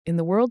In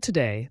the world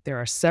today, there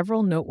are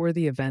several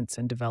noteworthy events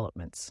and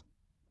developments.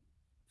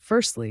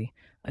 Firstly,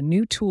 a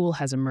new tool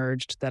has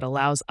emerged that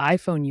allows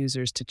iPhone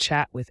users to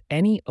chat with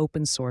any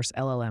open source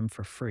LLM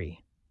for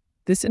free.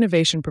 This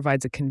innovation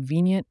provides a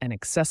convenient and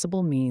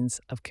accessible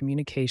means of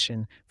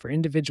communication for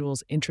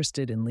individuals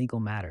interested in legal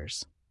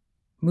matters.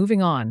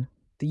 Moving on,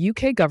 the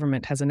UK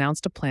government has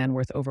announced a plan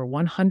worth over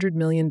 $100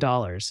 million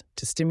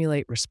to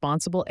stimulate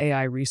responsible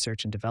AI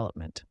research and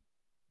development.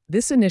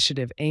 This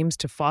initiative aims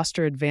to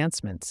foster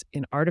advancements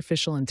in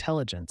artificial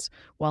intelligence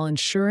while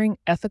ensuring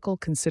ethical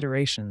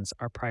considerations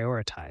are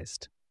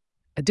prioritized.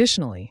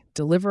 Additionally,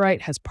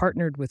 Deliveright has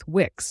partnered with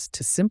Wix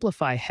to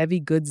simplify heavy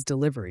goods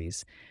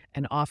deliveries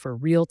and offer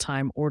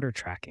real-time order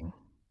tracking.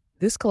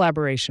 This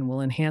collaboration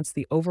will enhance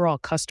the overall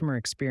customer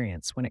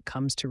experience when it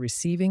comes to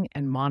receiving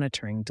and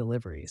monitoring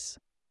deliveries.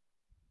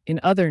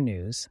 In other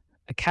news,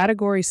 a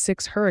Category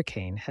 6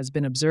 hurricane has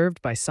been observed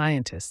by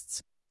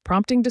scientists,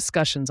 prompting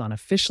discussions on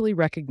officially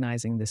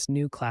recognizing this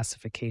new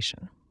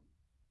classification.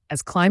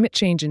 As climate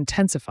change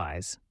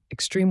intensifies,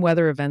 extreme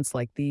weather events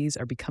like these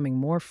are becoming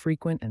more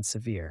frequent and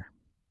severe.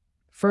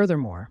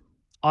 Furthermore,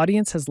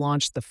 Audyence has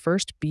launched the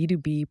first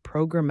B2B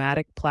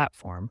Programmatic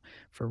platform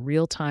for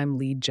real-time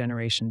lead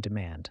generation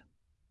demand.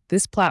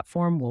 This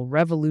platform will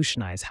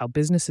revolutionize how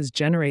businesses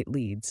generate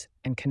leads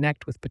and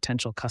connect with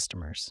potential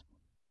customers.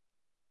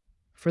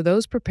 For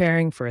those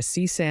preparing for a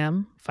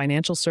CSAM,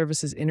 financial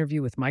services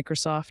interview with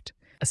Microsoft,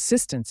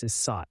 assistance is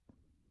sought.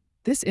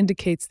 This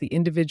indicates the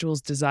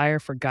individual's desire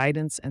for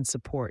guidance and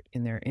support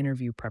in their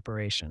interview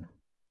preparation.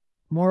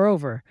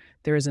 Moreover,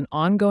 there is an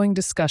ongoing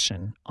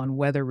discussion on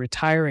whether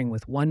retiring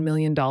with $1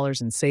 million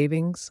in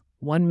savings,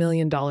 $1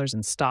 million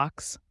in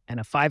stocks, and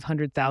a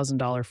 $500,000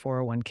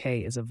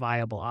 401k is a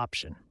viable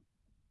option.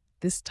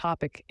 This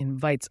topic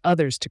invites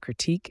others to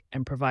critique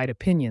and provide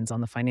opinions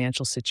on the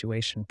financial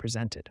situation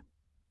presented.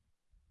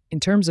 In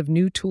terms of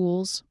new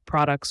tools,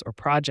 products, or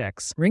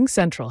projects,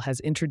 RingCentral has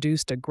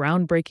introduced a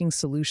groundbreaking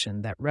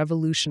solution that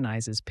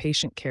revolutionizes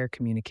patient care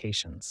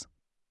communications.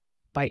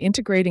 By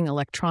integrating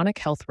electronic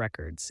health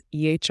records,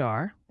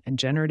 EHR, and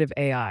generative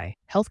AI,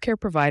 healthcare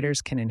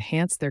providers can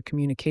enhance their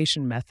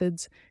communication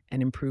methods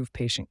and improve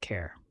patient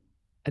care.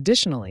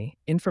 Additionally,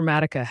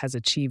 Informatica has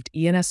achieved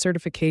ENS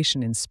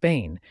certification in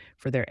Spain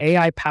for their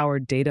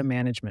AI-powered data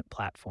management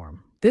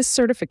platform. This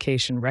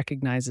certification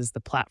recognizes the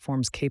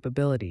platform's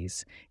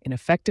capabilities in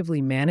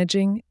effectively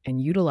managing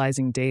and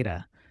utilizing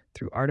data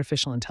through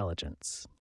artificial intelligence.